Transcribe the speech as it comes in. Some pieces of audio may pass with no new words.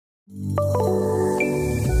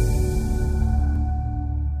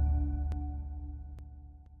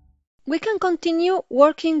We can continue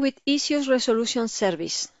working with Issues Resolution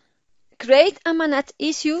Service. Create and manage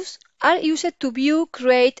issues are used to view,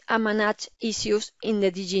 create, and manage issues in the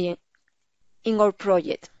DGM in our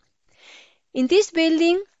project. In this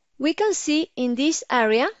building, we can see in this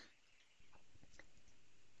area,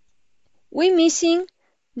 we're missing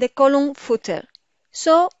the column footer,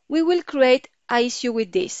 so we will create an issue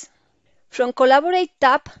with this. From Collaborate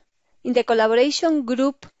tab, in the Collaboration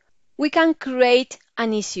group, we can create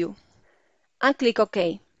an issue and click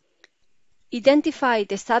OK. Identify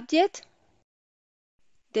the subject,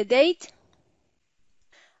 the date,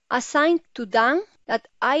 assign to Dan that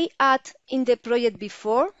I add in the project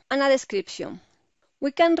before, and a description.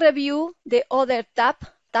 We can review the other tab,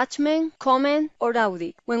 attachment, comment, or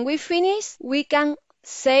audit. When we finish, we can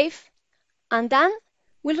save, and Dan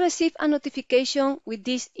will receive a notification with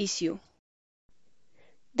this issue.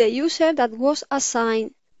 The user that was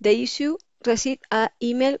assigned the issue received an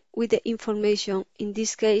email with the information, in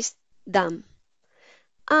this case, Dan,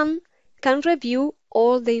 and can review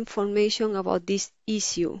all the information about this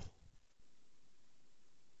issue.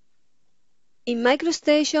 In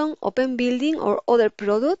MicroStation, Open Building or other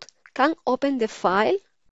product can open the file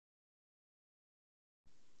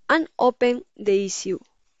and open the issue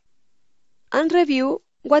and review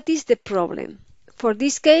what is the problem. For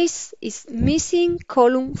this case, it's missing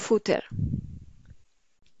column footer.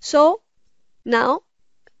 So now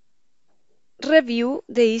review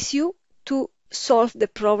the issue to solve the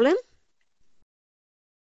problem.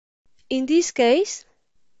 In this case,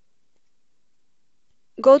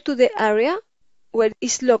 go to the area where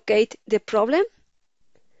is located the problem.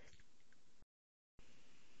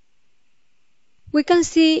 We can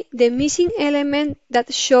see the missing element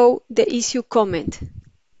that show the issue comment.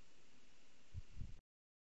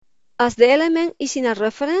 As the element is in a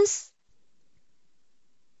reference,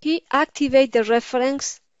 he activates the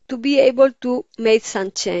reference to be able to make some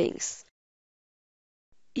changes.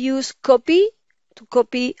 Use copy to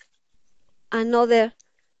copy another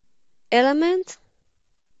element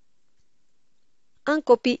and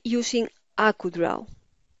copy using AccuDraw.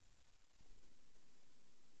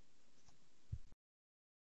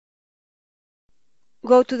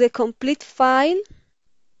 Go to the complete file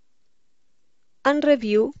and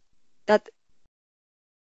review that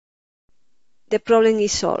the problem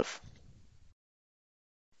is solved.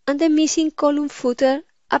 And the missing column footer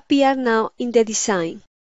appears now in the design.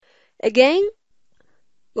 Again,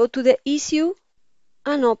 go to the issue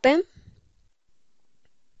and open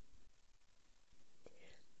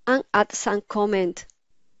and add some comment.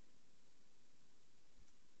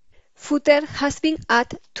 Footer has been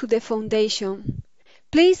added to the foundation.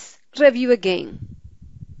 Please review again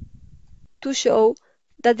to show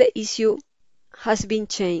that the issue has been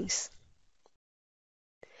changed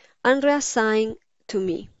and reassigned to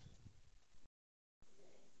me.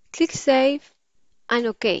 Click Save and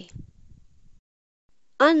OK.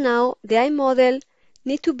 And now the iModel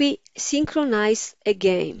needs to be synchronized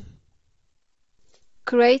again,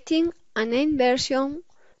 creating a named version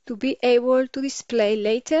to be able to display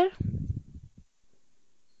later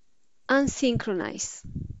and synchronize.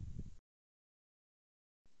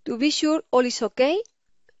 To be sure all is OK,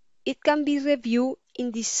 it can be reviewed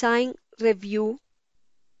in Design Review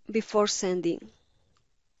before sending.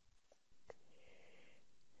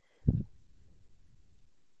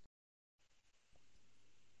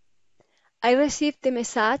 I received the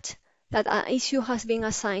message that an issue has been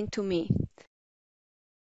assigned to me.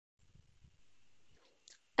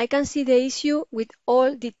 I can see the issue with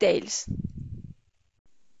all details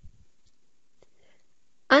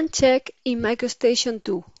and check in MicroStation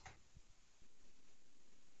 2.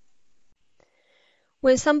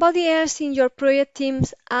 When somebody else in your project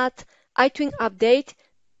teams add iTwin update,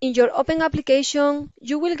 in your open application,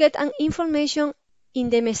 you will get an information in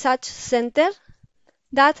the message center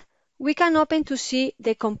that we can open to see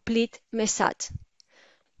the complete message.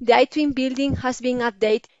 The iTwin building has been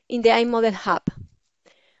updated in the iModel Hub.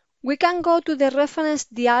 We can go to the reference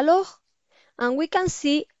dialog and we can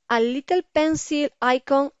see a little pencil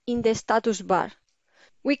icon in the status bar.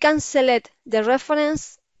 We can select the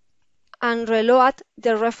reference and reload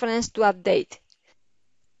the reference to update.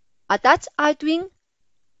 Attached iTwin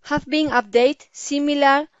have been updated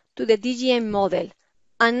similar to the DGM model,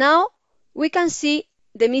 and now we can see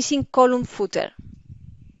the missing column footer.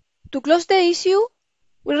 To close the issue,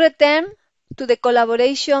 we return to the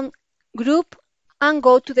Collaboration group and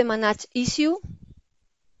go to the Manage Issue.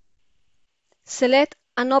 Select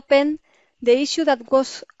and open the issue that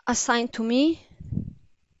was assigned to me.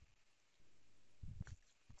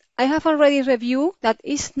 I have already reviewed that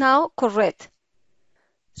is now correct.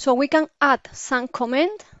 So we can add some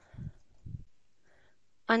comment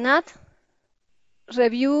and add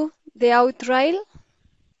review the out rail.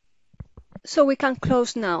 So we can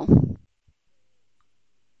close now.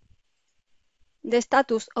 The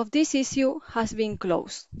status of this issue has been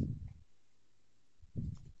closed.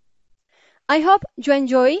 I hope you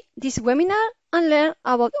enjoy this webinar and learn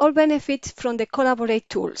about all benefits from the Collaborate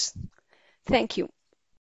tools. Thank you.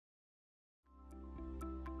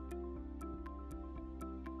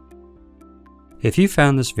 If you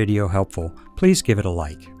found this video helpful, please give it a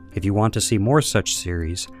like. If you want to see more such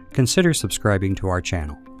series, consider subscribing to our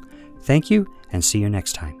channel. Thank you, and see you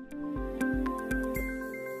next time.